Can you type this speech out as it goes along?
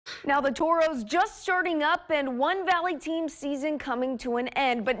Now the Toros just starting up and one Valley team season coming to an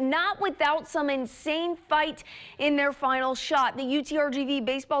end, but not without some insane fight in their final shot. The UTRGV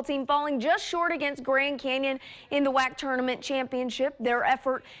baseball team falling just short against Grand Canyon in the WAC tournament championship. Their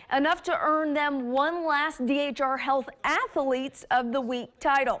effort enough to earn them one last DHR Health Athletes of the Week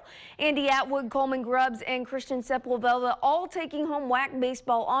title. Andy Atwood, Coleman Grubbs, and Christian Sepulveda all taking home WAC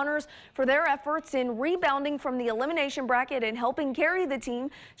baseball honors for their efforts in rebounding from the elimination bracket and helping carry the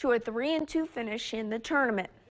team to a 3-2 finish in the tournament.